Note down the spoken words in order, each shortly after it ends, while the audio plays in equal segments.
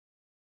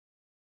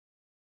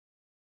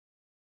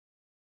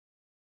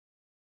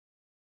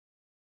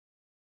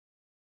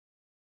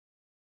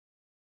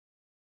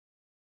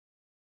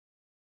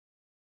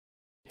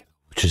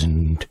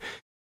and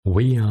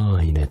we are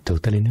in a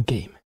totally new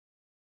game.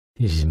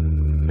 This is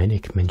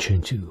Maniac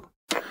Mansion 2,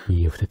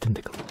 Key of the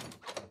Tentacle.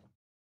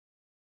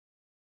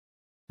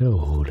 So,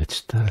 let's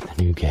start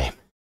a new game.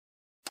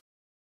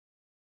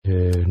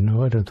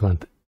 No, I don't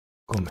want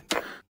comment.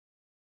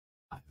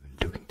 I will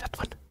doing that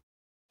one.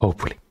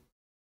 Hopefully.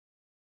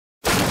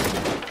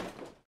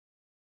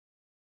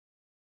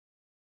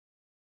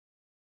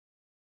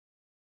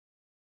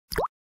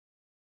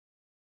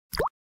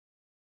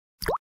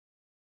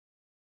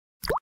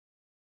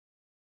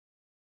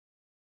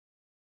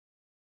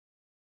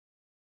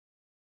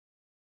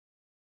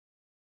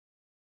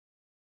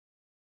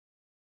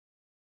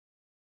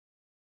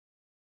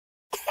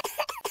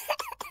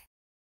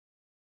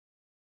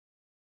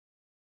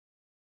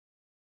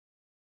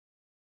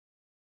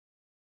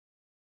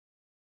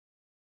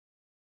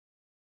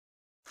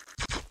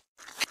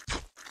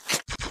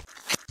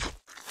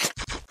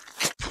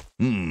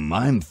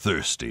 I'm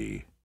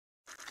thirsty.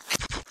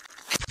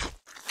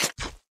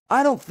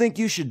 I don't think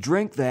you should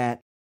drink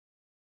that.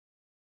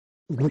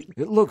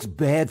 It looks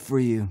bad for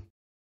you.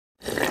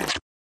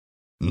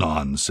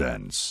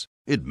 Nonsense.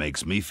 It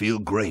makes me feel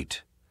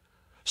great.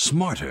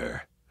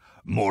 Smarter.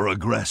 More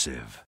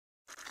aggressive.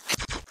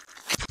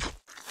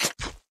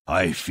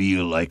 I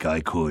feel like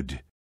I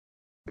could.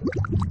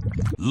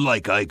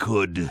 Like I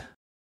could.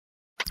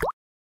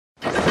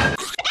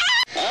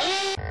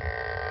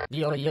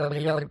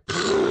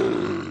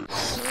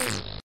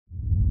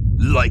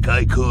 Like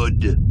I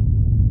could.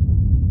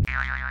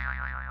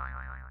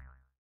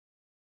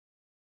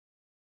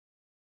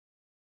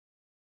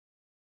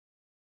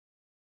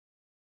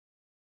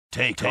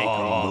 Take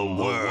on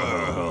the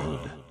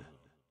world.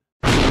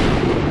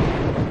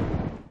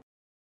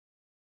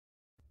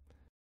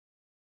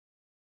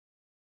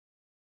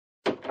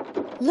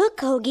 Look,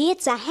 Hoagie,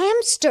 it's a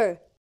hamster.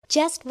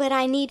 Just what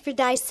I need for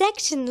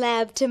dissection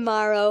lab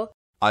tomorrow.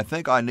 I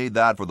think I need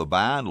that for the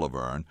band,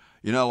 Laverne.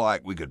 You know,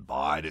 like we could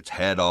bite its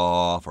head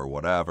off or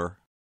whatever.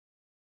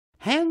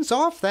 Hands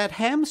off that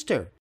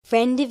hamster.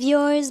 Friend of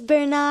yours,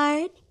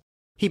 Bernard?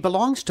 He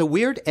belongs to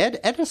Weird Ed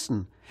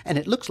Edison, and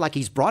it looks like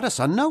he's brought us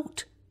a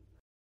note.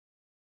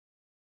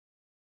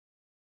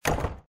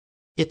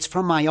 It's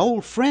from my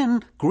old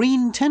friend,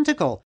 Green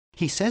Tentacle.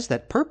 He says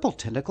that Purple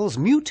Tentacle's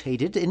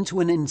mutated into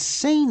an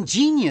insane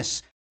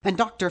genius, and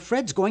Dr.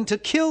 Fred's going to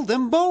kill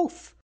them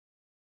both.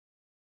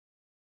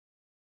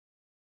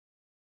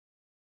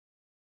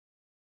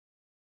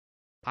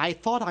 I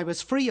thought I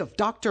was free of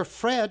Dr.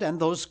 Fred and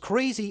those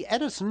crazy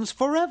Edisons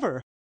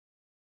forever.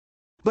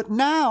 But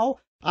now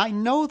I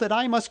know that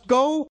I must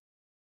go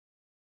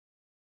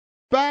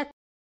back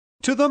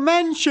to the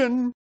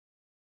mansion.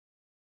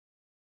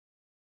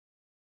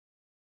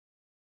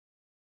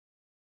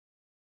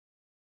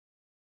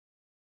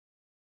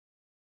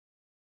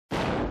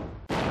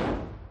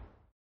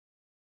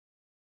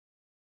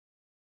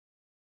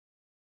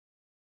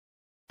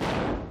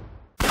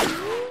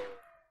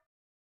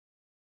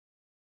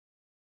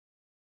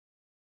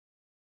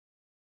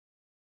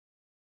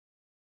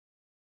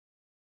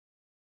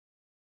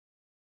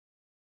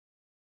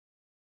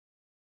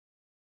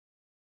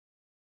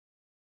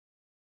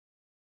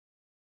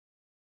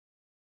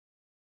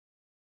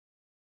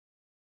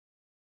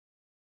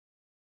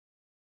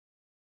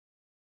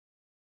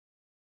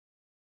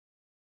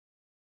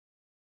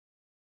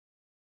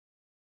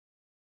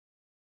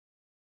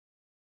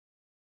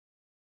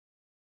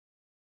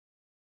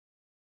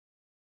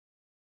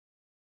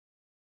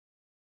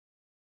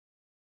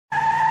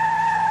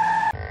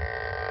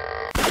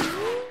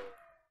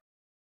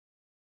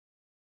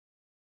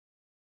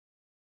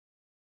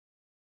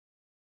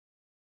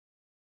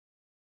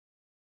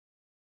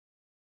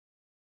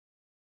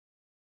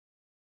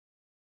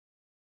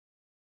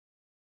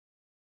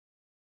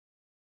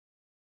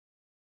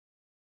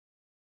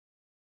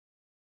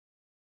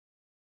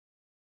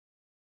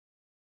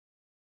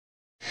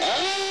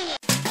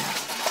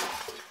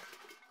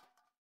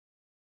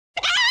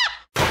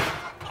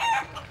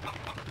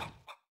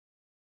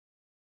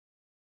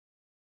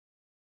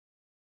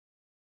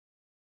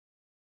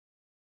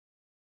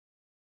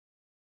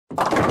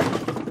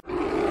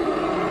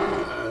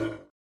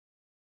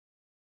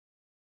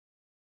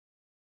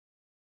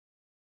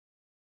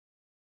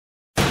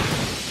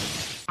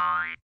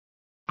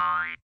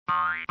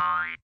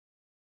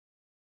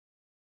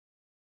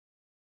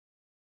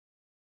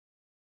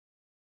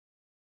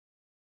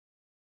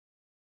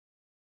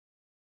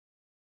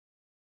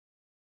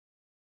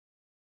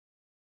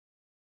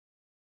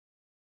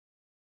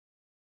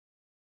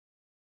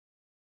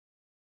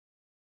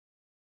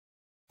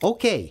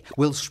 Okay,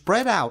 we'll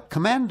spread out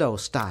commando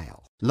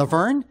style.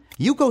 Laverne,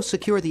 you go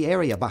secure the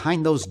area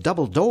behind those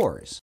double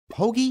doors.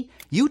 Hoagie,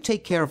 you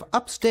take care of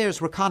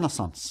upstairs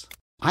reconnaissance.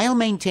 I'll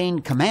maintain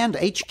Command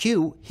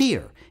HQ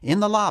here,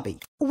 in the lobby.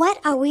 What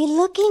are we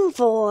looking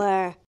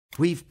for?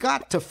 We've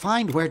got to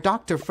find where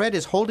Dr. Fred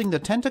is holding the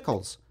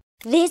tentacles.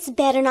 This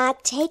better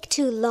not take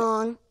too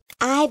long.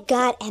 I've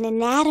got an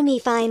anatomy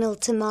final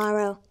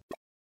tomorrow.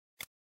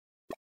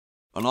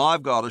 And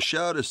I've got a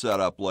show to set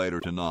up later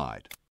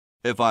tonight.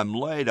 If I'm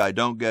late, I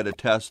don't get to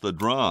test the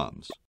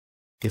drums.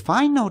 If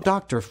I know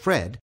Dr.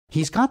 Fred,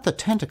 he's got the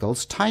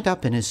tentacles tied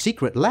up in his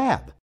secret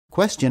lab.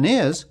 Question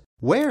is,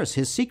 where's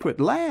his secret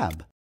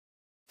lab?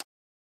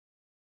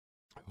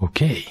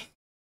 Okay.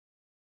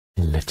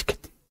 Let's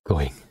get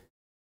going.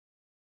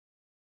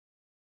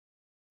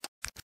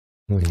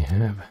 We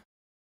have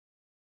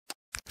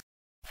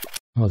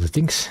all the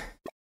things.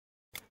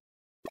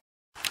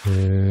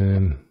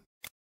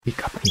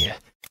 Pick up here.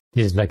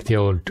 This is like the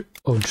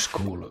old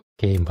school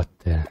game, but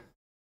the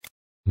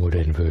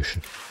modern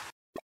version.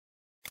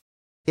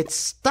 It's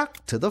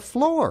stuck to the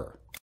floor.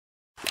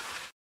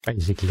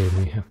 Basically,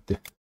 we have to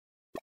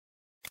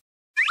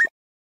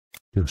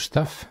do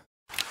stuff.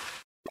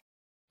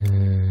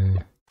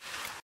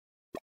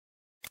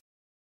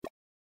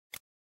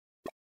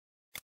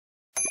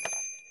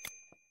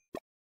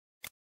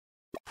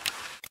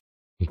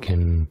 We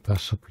can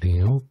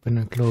possibly open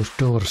and close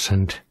doors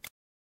and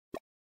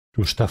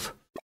do stuff.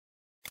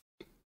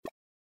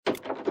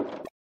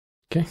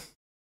 Okay.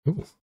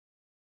 Ooh.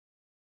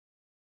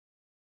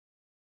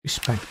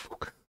 Spike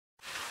book.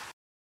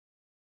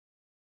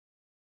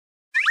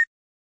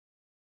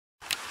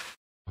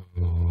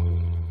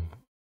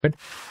 But is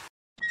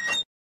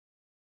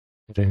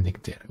there anything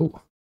there?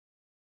 Oh.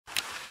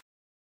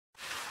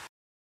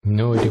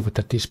 No idea what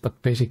that is,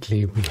 but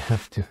basically we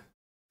have to.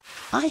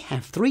 I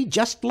have 3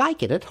 just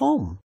like it at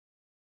home.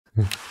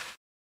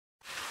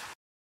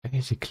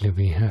 Basically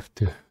we have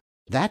to.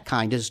 That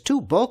kind is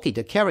too bulky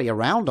to carry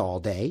around all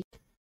day.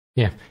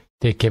 Yeah,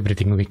 take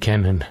everything we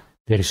can, and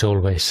there is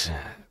always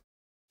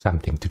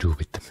something to do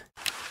with them.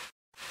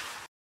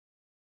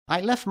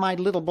 I left my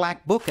little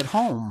black book at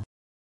home.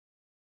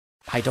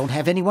 I don't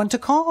have anyone to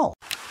call.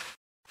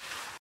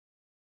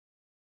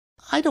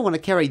 I don't want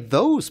to carry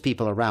those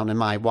people around in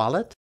my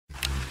wallet.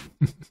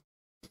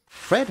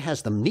 Fred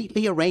has them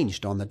neatly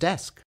arranged on the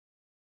desk.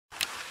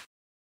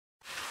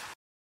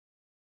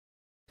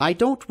 I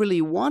don't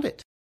really want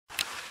it.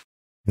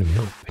 Can we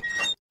open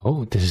it?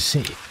 Oh, there's a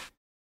safe.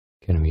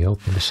 Can we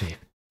open the safe?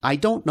 I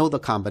don't know the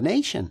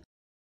combination.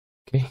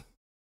 Okay.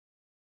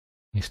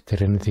 Is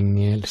there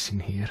anything else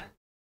in here?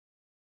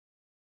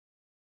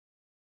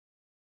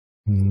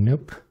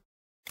 Nope.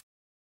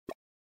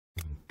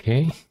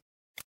 Okay.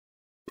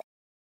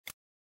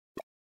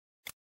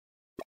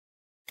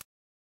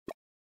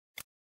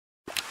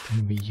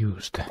 Can we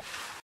use the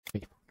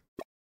paper?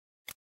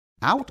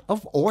 Out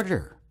of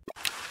order.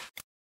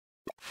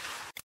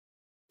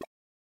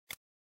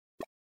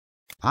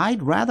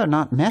 I'd rather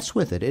not mess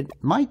with it. It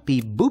might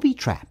be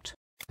booby-trapped.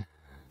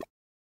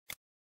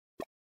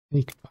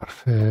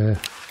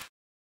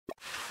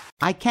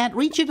 I can't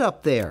reach it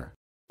up there.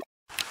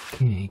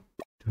 Okay,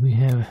 do we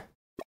have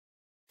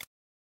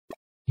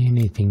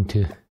anything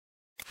to...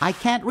 I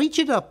can't reach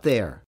it up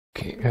there.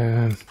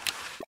 Okay,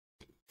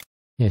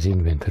 yes,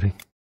 inventory.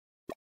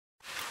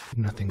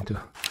 Nothing to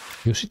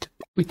use it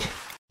with.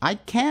 I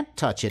can't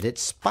touch it,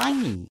 it's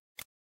spiny.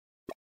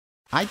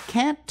 I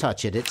can't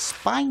touch it, it's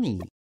spiny.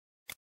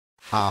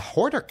 A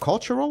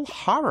horticultural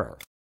horror.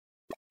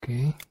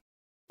 Okay.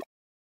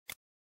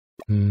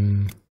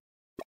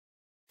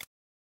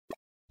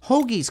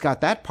 Hoagie's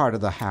got that part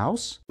of the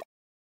house.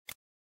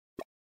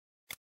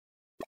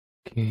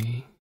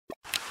 Okay.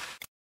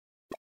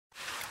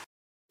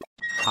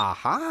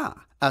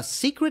 Aha! A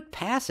secret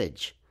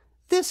passage.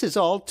 This is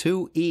all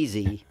too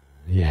easy.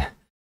 Yeah.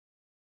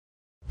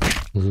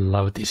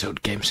 Love these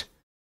old games.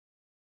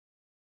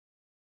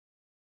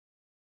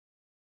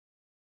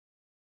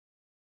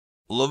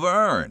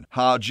 Laverne,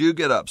 how'd you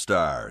get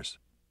upstairs?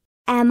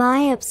 Am I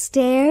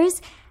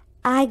upstairs?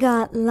 I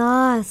got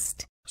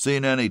lost.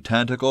 Seen any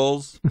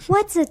tentacles?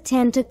 What's a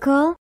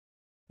tentacle?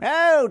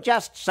 Oh,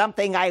 just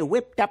something I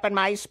whipped up in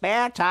my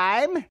spare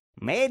time.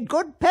 Made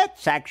good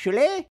pets,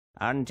 actually,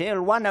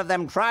 until one of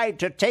them tried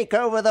to take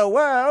over the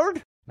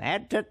world.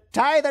 Had to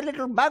tie the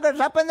little buggers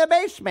up in the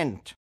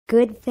basement.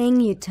 Good thing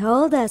you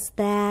told us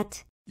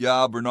that.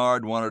 Yeah,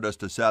 Bernard wanted us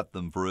to set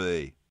them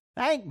free.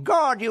 Thank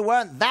God you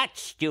weren't that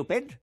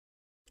stupid.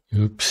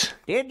 Oops.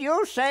 Did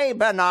you say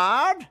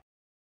Bernard?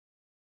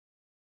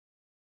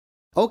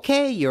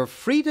 Okay, you're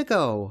free to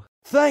go.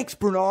 Thanks,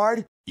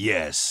 Bernard.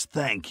 Yes,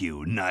 thank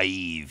you,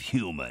 naive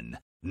human.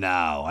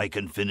 Now I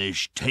can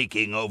finish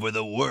taking over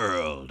the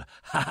world.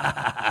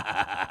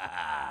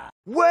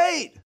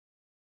 Wait!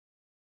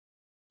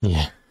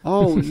 Yeah.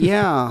 Oh,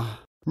 yeah.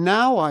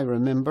 Now I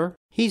remember.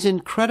 He's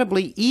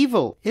incredibly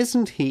evil,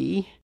 isn't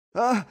he?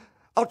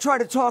 I'll try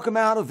to talk him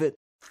out of it.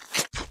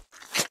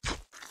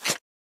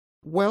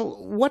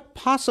 Well, what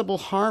possible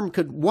harm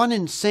could one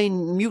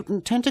insane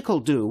mutant tentacle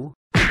do?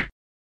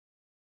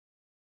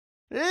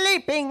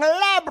 Leaping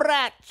lab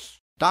rats!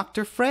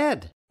 Dr.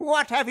 Fred.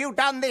 What have you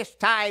done this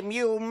time,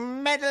 you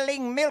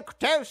meddling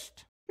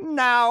milquetoast?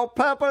 Now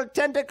Purple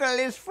Tentacle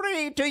is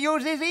free to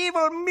use his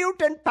evil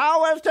mutant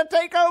powers to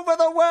take over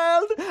the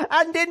world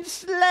and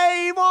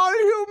enslave all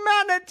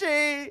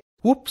humanity!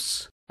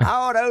 Whoops.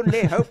 Our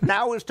only hope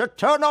now is to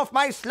turn off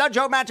my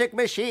sludge-o-magic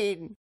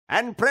machine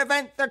and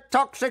prevent the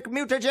toxic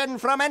mutagen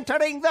from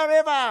entering the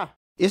river.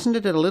 Isn't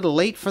it a little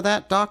late for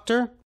that,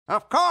 Doctor?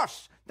 Of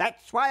course.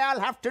 That's why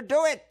I'll have to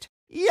do it.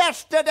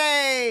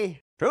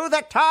 Yesterday! To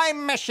the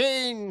time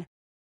machine!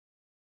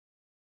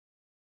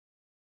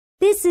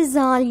 This is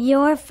all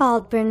your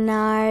fault,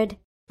 Bernard.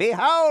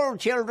 Behold,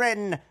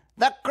 children,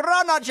 the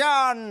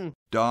chronogon!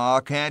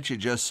 Doc, can't you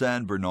just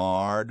send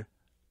Bernard?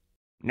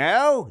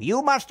 No,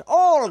 you must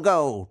all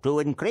go to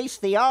increase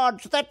the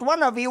odds that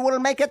one of you will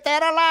make it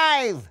there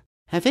alive.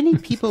 Have any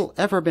people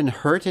ever been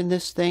hurt in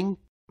this thing?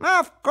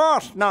 Of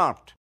course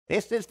not.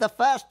 This is the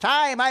first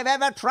time I've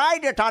ever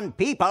tried it on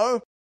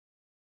people.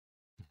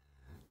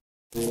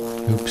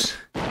 Oops.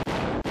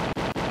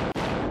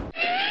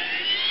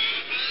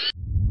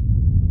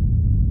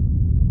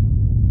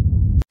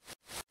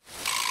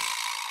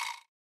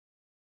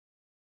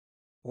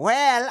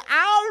 Well,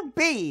 I'll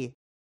be.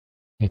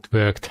 It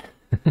worked.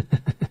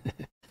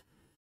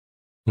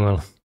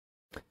 Well,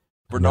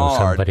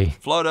 Bernard,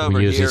 float over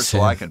here uses,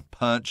 so I can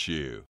punch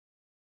you.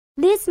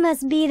 This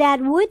must be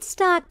that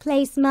Woodstock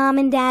place Mom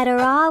and Dad are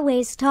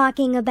always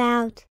talking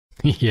about.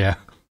 Yeah.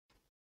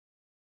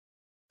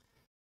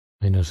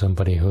 I know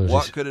somebody who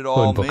What is could it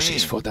all going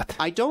boxes mean? for that.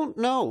 I don't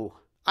know.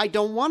 I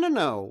don't want to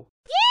know.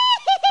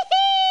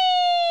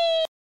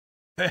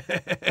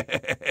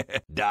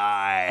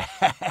 Die!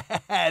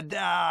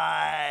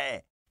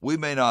 Die! We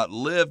may not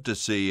live to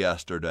see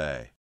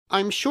yesterday.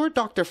 I'm sure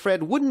Dr.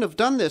 Fred wouldn't have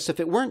done this if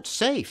it weren't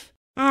safe.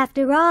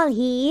 After all,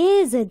 he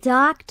is a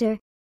doctor.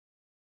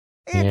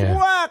 It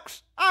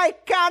works! I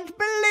can't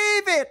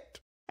believe it!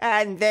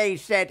 And they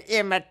said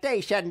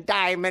imitation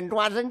diamond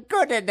wasn't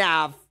good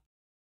enough.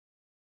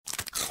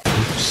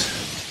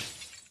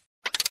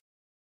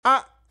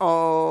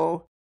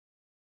 Uh-oh.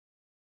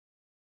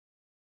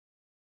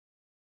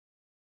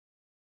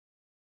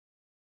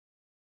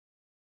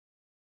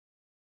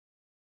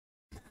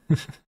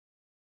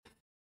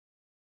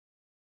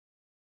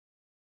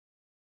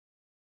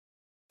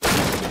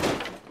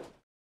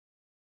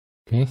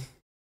 Okay.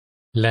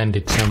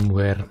 Landed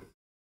somewhere.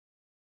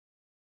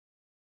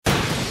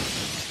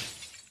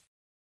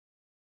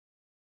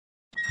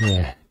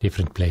 Yeah,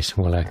 different place.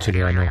 Well,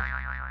 actually, I know.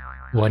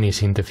 One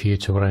is in the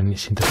future, one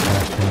is in the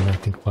past, and I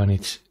think one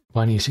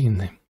is in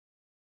the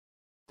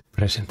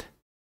present.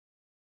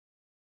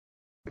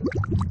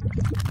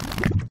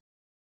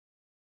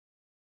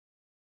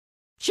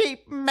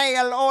 Cheap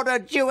mail order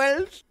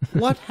jewels.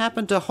 What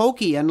happened to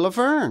Hoagie and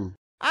Laverne?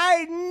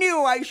 I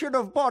knew I should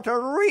have bought a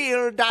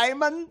real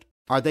diamond.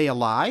 Are they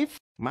alive?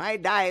 My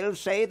dials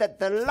say that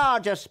the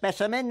larger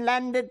specimen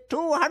landed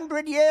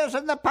 200 years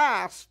in the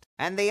past,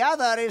 and the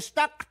other is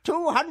stuck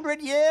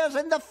 200 years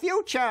in the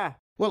future.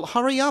 Well,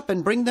 hurry up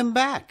and bring them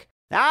back.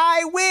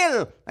 I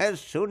will, as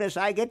soon as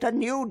I get a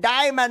new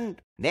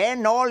diamond.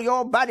 Then all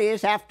your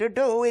buddies have to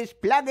do is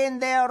plug in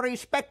their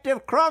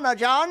respective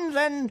chronogons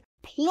and...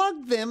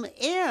 Plug them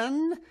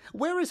in?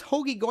 Where is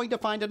Hoagie going to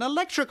find an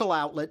electrical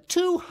outlet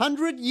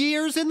 200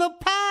 years in the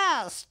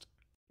past?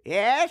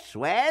 Yes,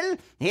 well,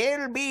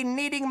 he'll be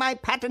needing my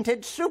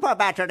patented super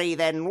battery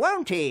then,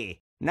 won't he?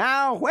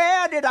 Now,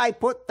 where did I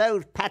put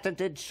those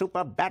patented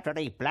super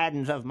battery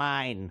plans of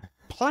mine?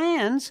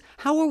 Plans?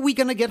 How are we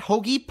going to get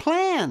Hoagie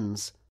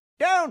plans?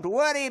 Don't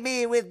worry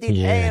me with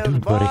details,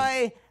 don't boy.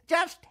 worry.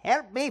 Just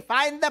help me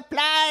find the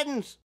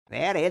plans.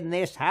 They're in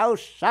this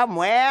house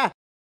somewhere.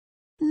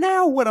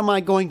 Now what am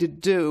I going to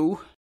do?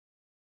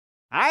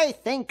 I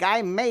think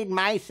I made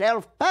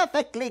myself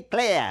perfectly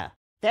clear.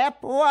 Step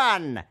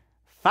 1,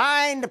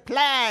 find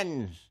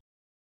plans.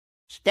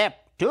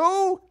 Step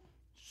 2,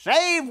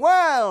 save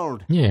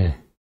world. Yeah.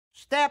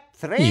 Step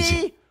 3,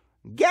 Easy.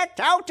 get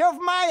out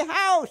of my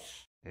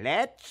house.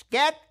 Let's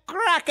get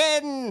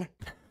cracking.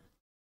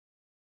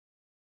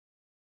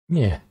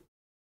 Yeah.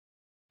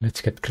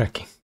 Let's get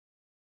cracking.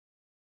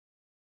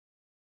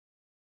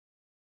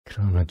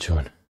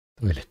 Chronogon.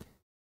 Toilet.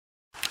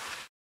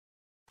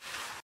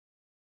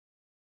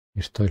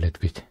 Here's toilet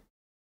bit.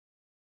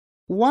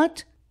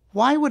 What?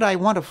 Why would I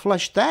want to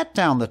flush that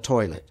down the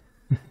toilet?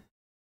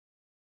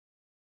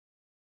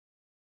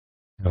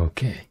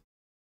 Okay.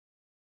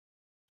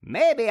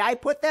 Maybe I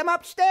put them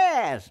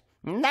upstairs.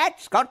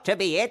 That's got to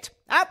be it.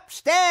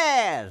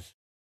 Upstairs.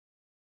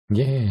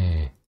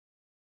 Yeah.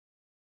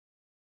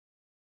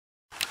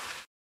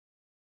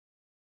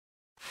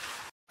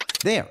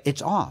 There,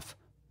 it's off.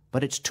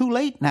 But it's too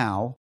late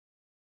now.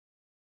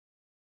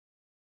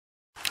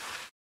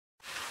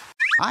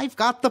 I've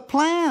got the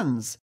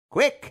plans.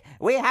 Quick,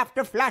 we have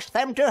to flush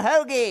them to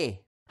Hoagie.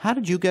 How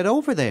did you get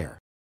over there?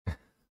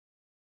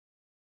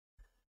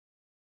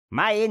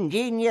 My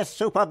ingenious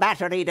super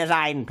battery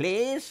design,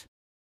 please.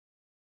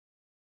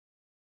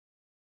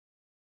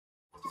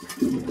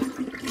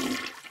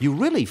 You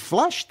really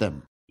flushed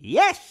them.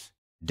 Yes.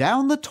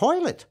 Down the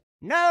toilet.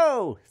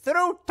 No,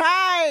 through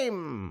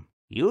time.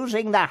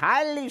 Using the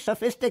highly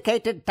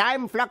sophisticated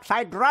time flux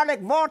hydraulic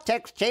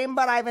vortex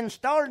chamber I've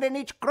installed in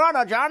each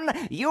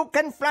chronogon, you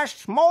can flush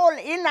small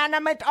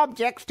inanimate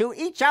objects to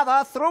each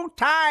other through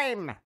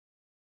time.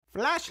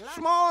 Flush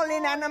small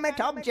inanimate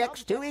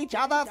objects to each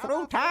other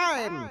through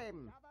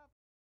time.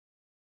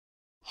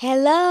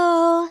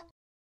 Hello?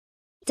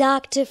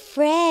 Dr.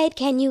 Fred,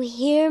 can you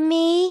hear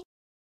me?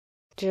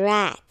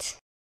 Drat.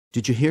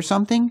 Did you hear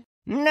something?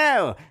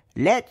 No.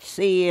 Let's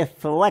see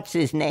if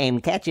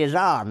what's-his-name catches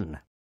on.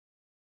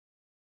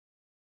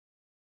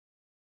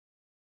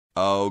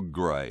 Oh,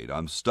 great.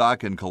 I'm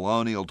stuck in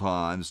colonial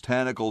times,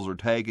 tentacles are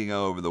taking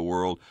over the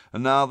world,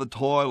 and now the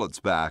toilet's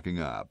backing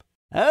up.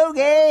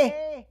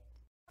 Hoagie,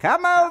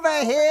 come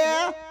over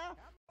here.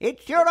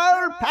 It's your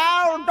old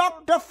pal,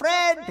 Dr.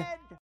 Fred.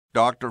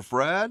 Dr.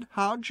 Fred,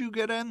 how'd you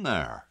get in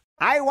there?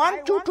 I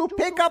want you to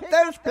pick up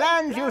those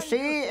plans you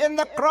see in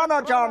the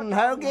chronogon,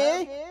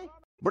 Hoagie.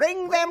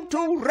 Bring them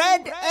to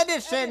Red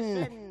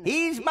Edison.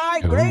 He's my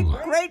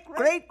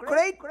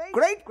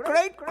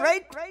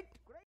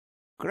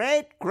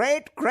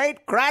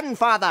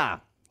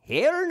great-great-great-great-great-great-great-great-great-grandfather.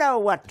 He'll know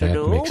what to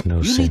do. Makes no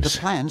You sense. need the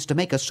plans to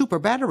make a super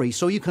battery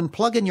so you can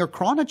plug in your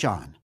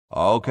chronogon.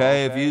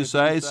 Okay, if you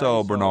say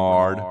so,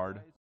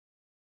 Bernard.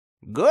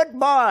 Good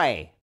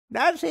boy.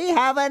 Does he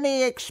have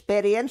any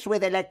experience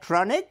with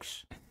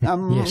electronics?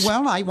 Yes.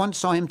 Well, I once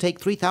saw him take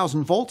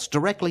 3,000 volts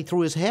directly through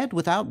his head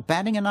without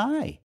batting an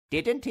eye.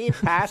 Didn't he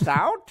pass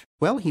out?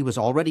 Well, he was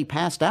already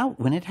passed out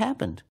when it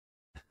happened.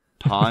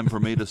 Time for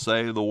me to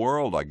save the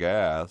world, I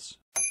guess.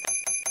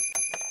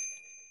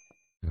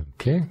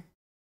 Okay.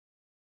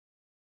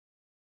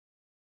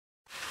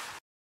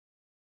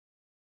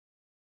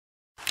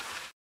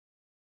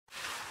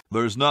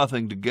 There's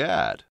nothing to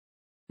get.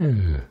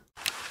 Ugh.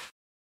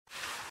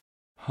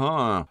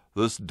 Huh,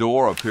 this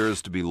door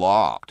appears to be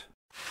locked.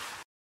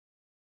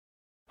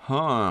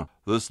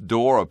 This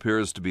door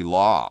appears to be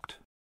locked.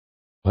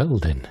 Well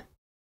then.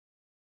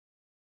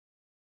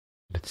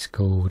 Let's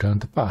go down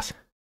the path.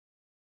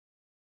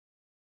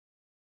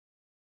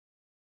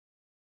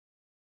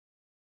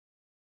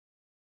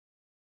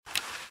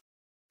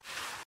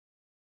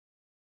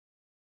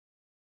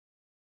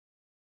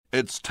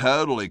 It's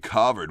totally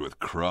covered with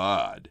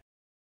crud.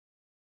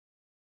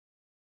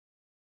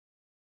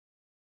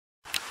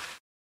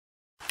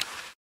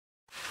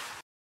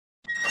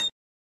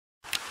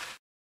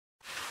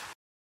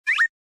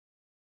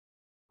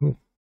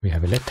 We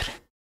have a letter.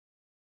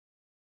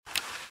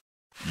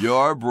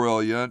 You're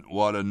brilliant.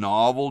 What a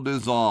novel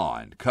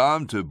design.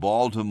 Come to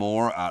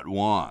Baltimore at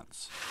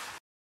once.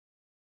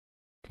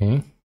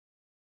 Okay.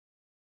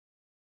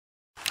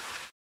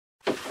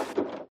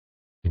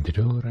 In the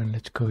door and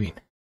let's go in.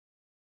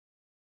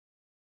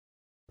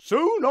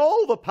 Soon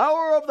all the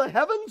power of the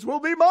heavens will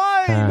be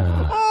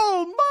mine!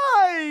 All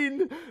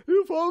mine!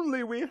 If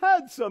only we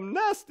had some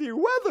nasty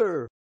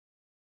weather!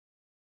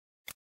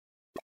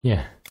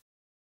 Yeah.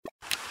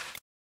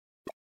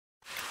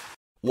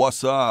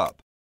 What's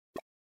up?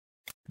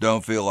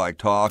 Don't feel like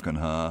talking,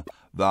 huh?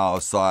 Vow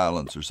of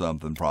silence or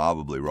something,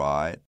 probably,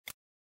 right?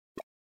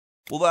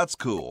 Well, that's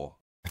cool.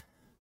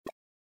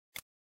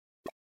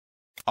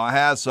 I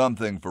have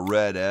something for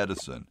Red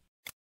Edison.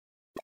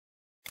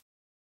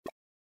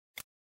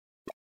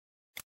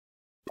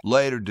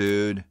 Later,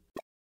 dude.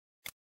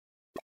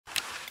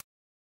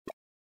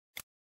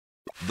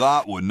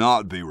 That would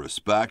not be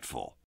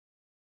respectful.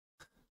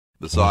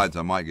 Besides,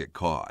 I might get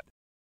caught.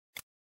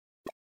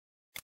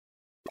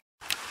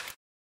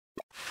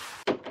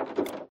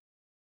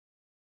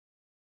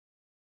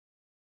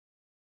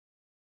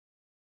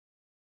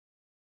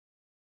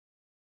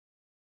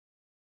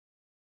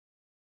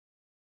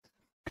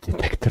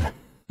 Detector.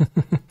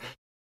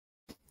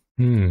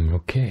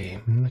 Okay.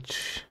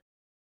 Much.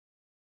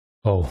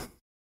 Oh.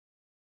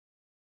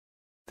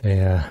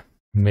 They are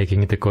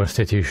making the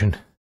Constitution.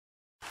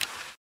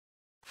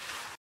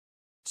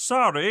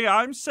 Sorry,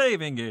 I'm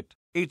saving it.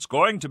 It's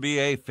going to be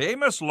a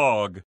famous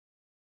log.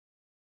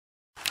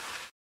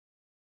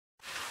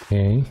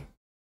 Okay.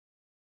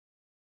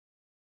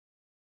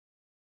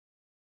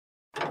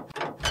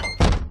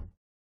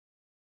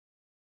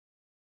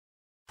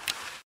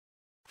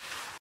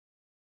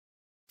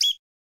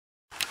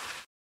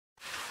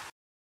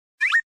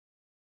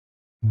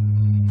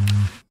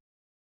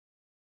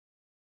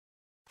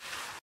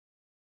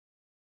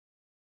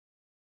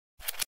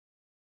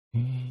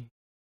 Okay.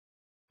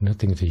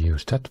 Nothing to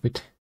use that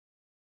with.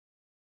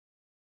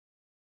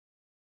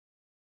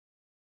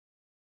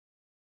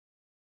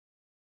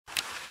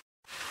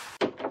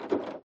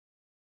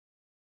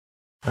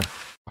 Fuck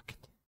it.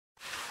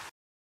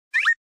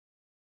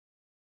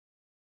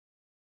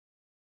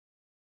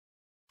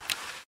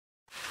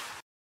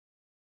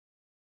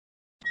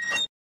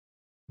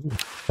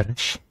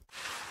 Fresh.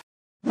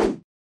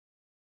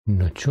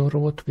 Not sure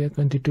what we are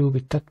going to do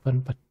with that one,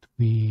 but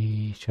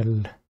we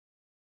shall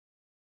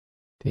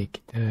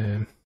take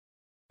it.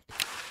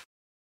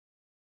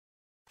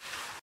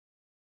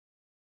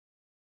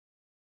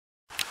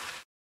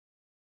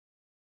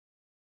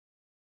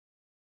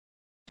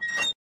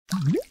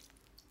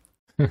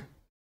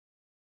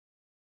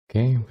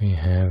 Okay, we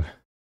have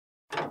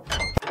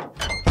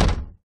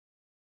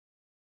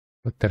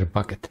water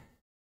bucket.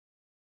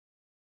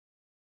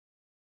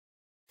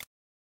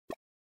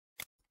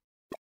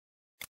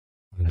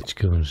 Let's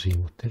go and see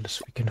what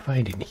else we can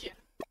find in here.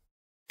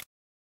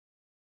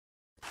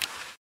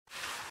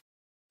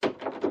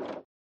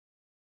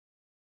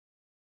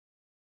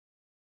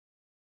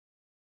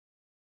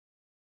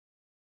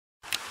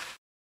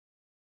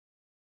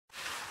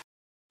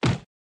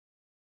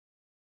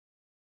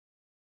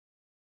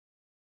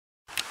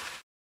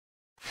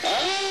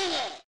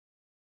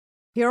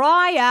 Here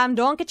I am,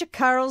 don't get your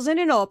curls in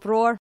an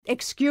uproar.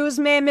 Excuse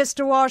me,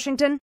 Mr.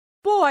 Washington.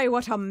 Boy,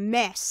 what a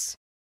mess.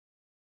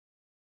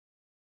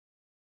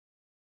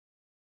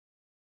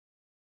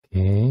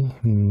 Okay,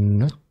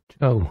 not...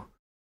 Oh.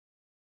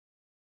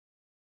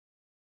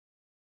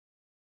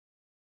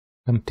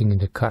 Something in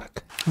the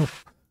cart. Oh.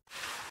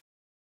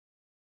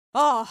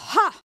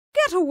 Aha!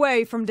 Get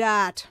away from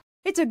that.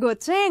 It's a good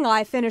thing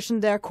I finished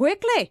them there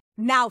quickly.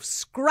 Now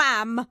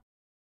scram!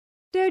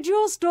 They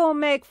just don't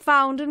make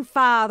founding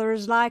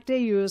fathers like they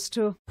used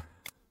to.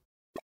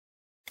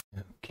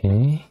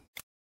 Okay.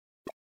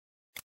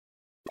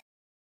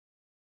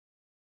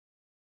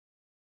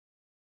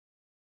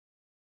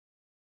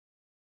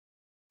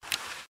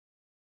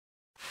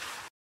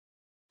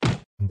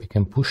 We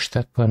can push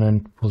that one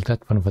and pull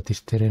that one, but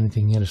is there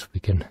anything else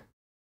we can...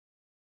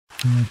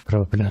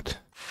 probably not.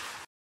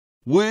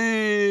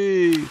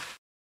 Whee!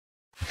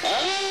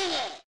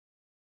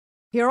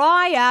 Here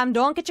I am,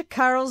 don't get your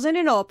curls in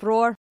an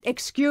uproar.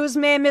 Excuse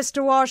me,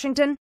 Mr.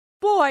 Washington.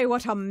 Boy,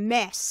 what a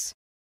mess.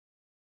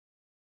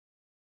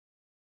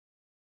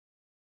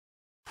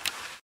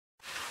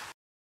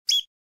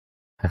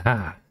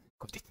 Haha,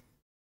 got it.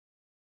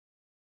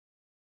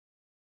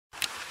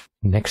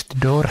 Next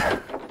door.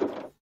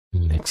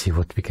 Let's see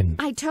what we can...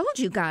 I told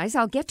you guys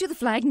I'll get to the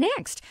flag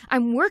next.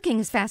 I'm working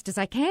as fast as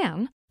I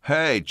can.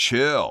 Hey,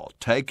 chill.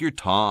 Take your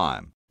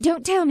time.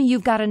 Don't tell me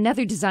you've got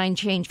another design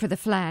change for the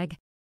flag.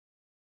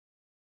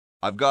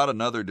 I've got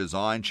another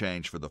design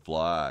change for the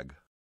flag.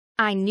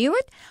 I knew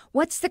it.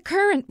 What's the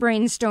current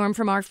brainstorm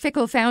from our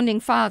fickle founding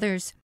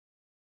fathers?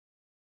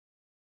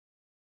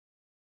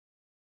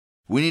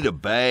 We need a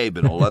babe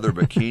in a leather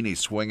bikini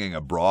swinging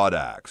a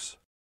broadaxe.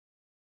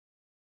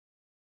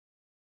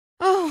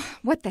 Oh,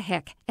 what the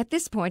heck. At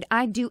this point,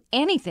 I'd do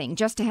anything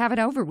just to have it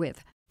over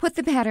with. Put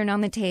the pattern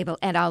on the table,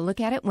 and I'll look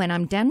at it when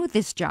I'm done with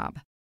this job.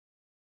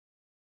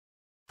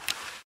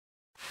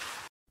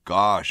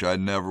 Gosh, I'd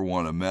never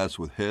want to mess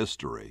with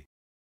history.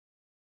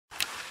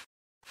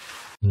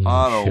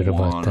 I don't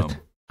want them.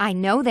 I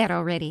know that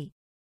already.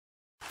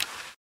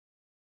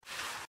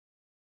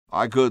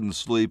 I couldn't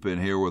sleep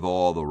in here with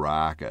all the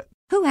racket.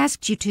 Who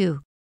asked you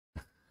to?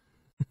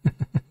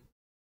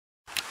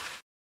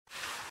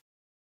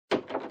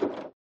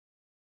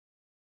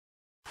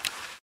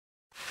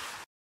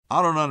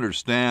 I don't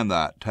understand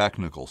that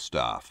technical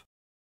stuff.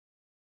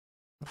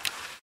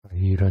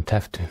 You don't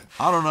have to.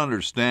 I don't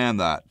understand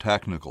that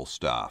technical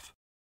stuff.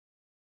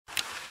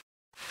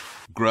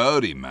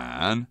 Grody,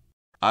 man.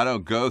 I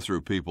don't go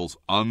through people's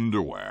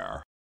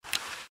underwear.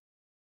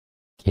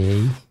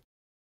 Okay.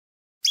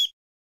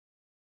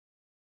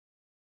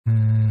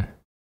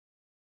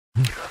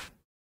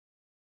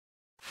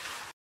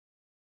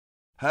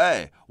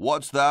 Hey,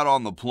 what's that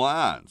on the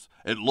plans?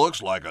 It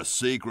looks like a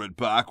secret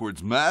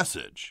backwards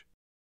message.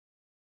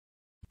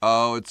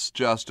 Oh, it's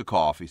just a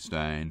coffee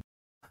stain.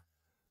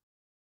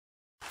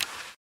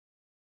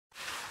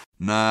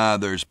 Nah,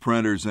 there's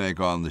printer's ink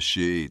on the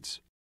sheets.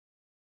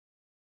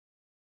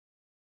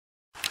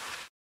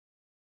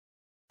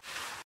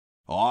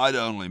 Oh, I'd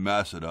only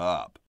mess it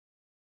up.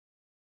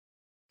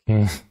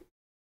 Okay.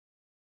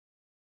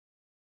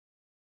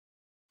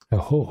 A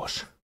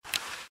horse.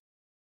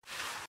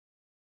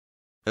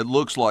 It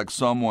looks like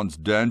someone's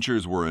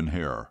dentures were in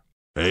here.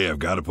 Hey, I've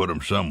got to put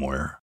them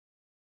somewhere.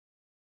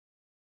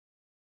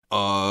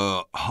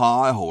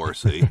 Hi,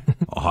 horsey.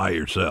 Hi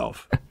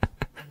yourself.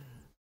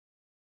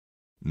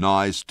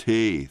 Nice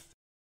teeth.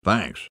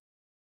 Thanks.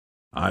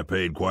 I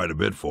paid quite a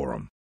bit for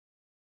them.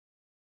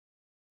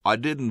 I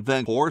didn't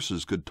think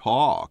horses could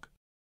talk.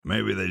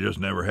 Maybe they just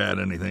never had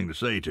anything to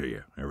say to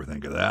you. Ever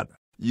think of that?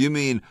 You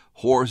mean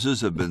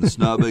horses have been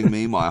snubbing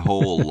me my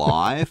whole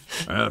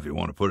life? Well, if you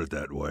want to put it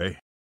that way.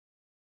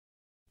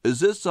 Is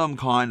this some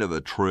kind of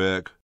a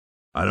trick?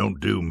 I don't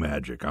do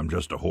magic. I'm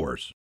just a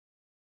horse.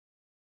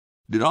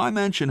 Did I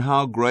mention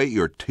how great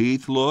your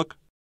teeth look?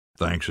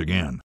 Thanks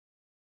again.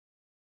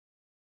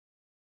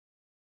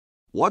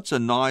 What's a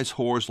nice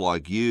horse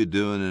like you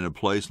doing in a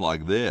place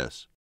like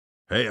this?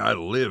 Hey, I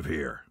live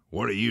here.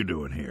 What are you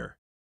doing here?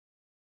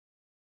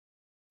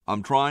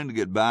 I'm trying to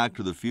get back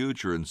to the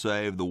future and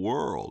save the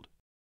world.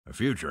 The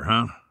future,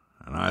 huh?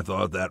 And I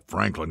thought that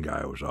Franklin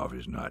guy was off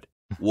his nut.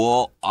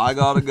 Well, I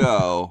gotta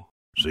go.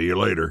 See you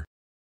later.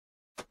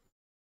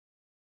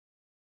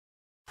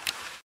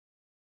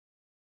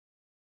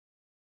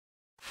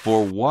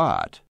 For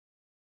what?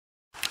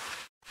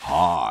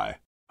 Hi.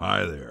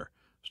 Hi there.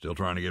 Still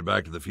trying to get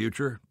back to the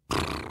future?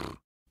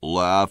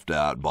 Laughed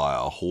at by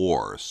a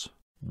horse.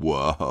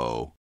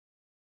 Whoa.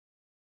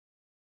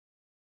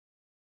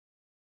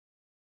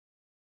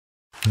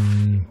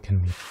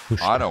 Can we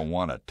push I don't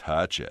want to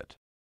touch it.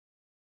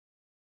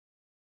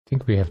 I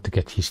think we have to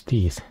get his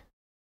teeth.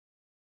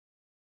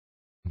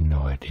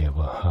 No idea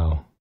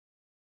how.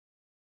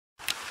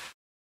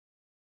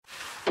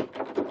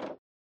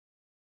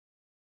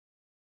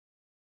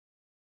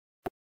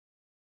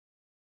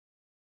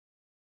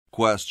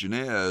 Question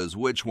is,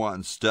 which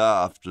one's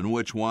stuffed and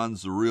which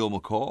one's the real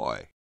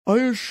McCoy? I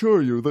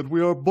assure you that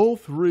we are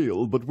both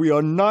real, but we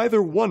are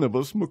neither one of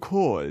us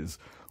McCoys.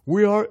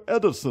 We are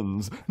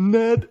Edisons,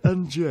 Ned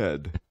and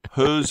Jed.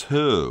 Who's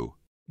who?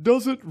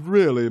 Does it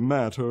really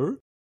matter?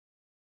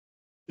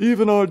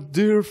 Even our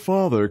dear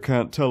father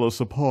can't tell us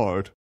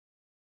apart.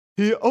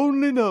 He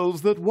only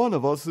knows that one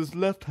of us is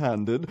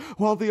left-handed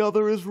while the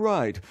other is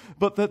right,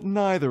 but that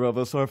neither of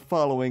us are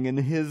following in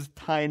his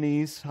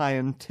tiny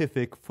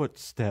scientific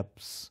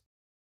footsteps.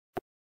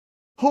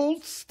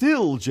 Hold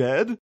still,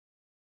 Jed.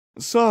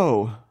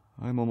 So,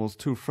 I'm almost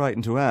too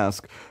frightened to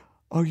ask,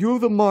 are you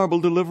the marble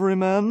delivery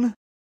man?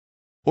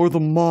 Or the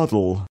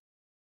model?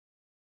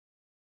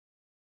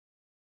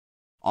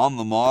 I'm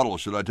the model.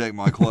 Should I take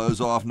my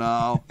clothes off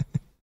now?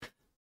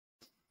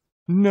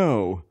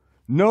 No.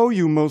 No,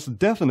 you most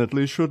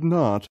definitely should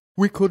not.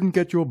 We couldn't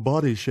get your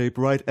body shape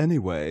right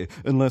anyway,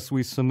 unless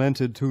we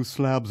cemented 2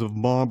 slabs of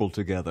marble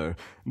together.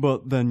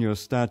 But then your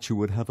statue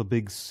would have a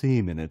big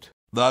seam in it.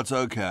 That's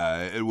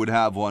okay. It would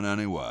have one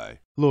anyway.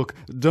 Look,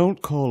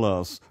 don't call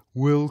us.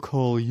 We'll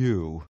call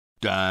you.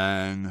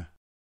 Dang.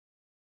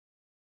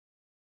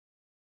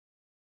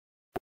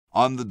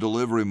 I'm the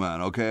delivery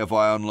man. Okay if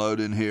I unload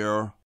in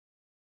here?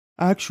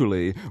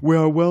 Actually, we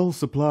are well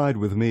supplied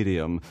with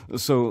medium,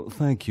 so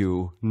thank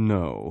you,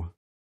 no.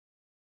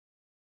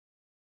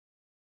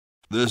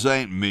 This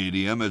ain't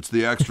medium, it's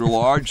the extra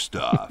large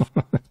stuff.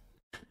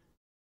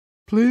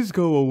 Please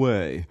go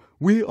away.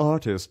 We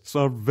artists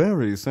are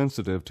very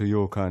sensitive to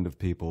your kind of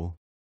people.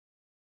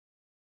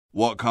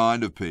 What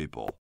kind of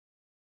people?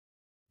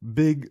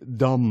 Big,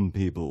 dumb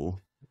people.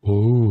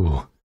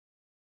 Ooh.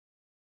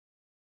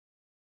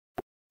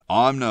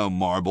 I'm no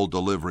marble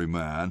delivery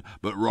man,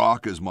 but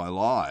rock is my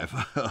life.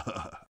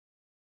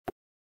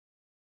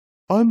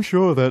 I'm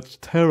sure that's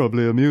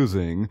terribly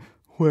amusing,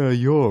 where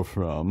you're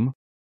from.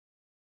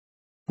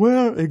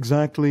 Where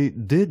exactly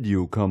did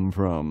you come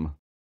from?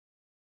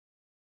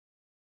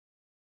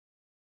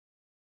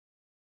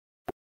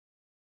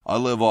 I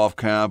live off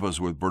campus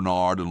with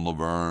Bernard and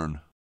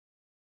Laverne.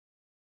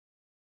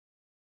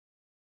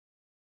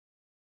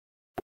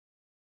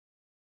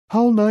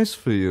 How nice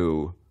for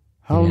you.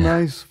 How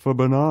nice for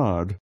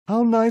Bernard.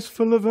 How nice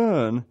for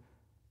Laverne.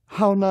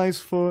 How nice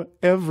for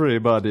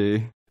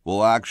everybody.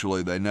 Well,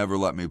 actually, they never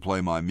let me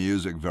play my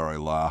music very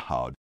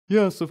loud.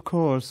 Yes, of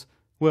course.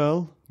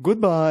 Well,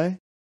 goodbye.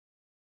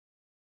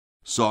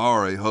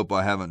 Sorry, hope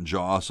I haven't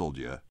jostled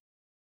you.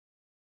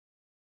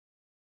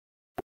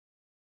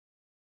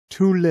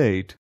 Too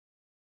late.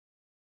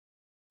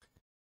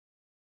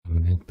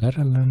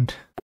 Barrelland.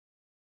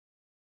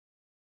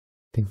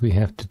 I think we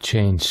have to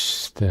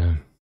change the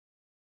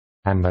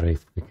hammer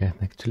if we can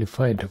actually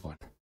find one.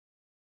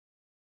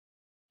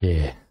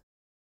 Yeah.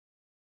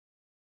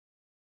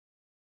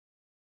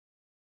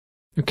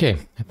 Okay,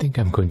 I think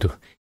I'm going to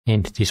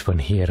end this one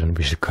here and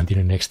we should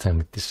continue next time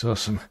with this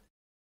awesome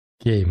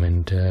game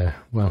and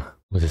well,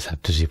 we'll just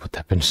have to see what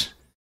happens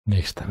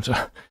next time. So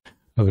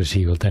I will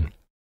see you all then.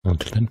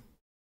 Until then,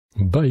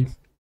 bye.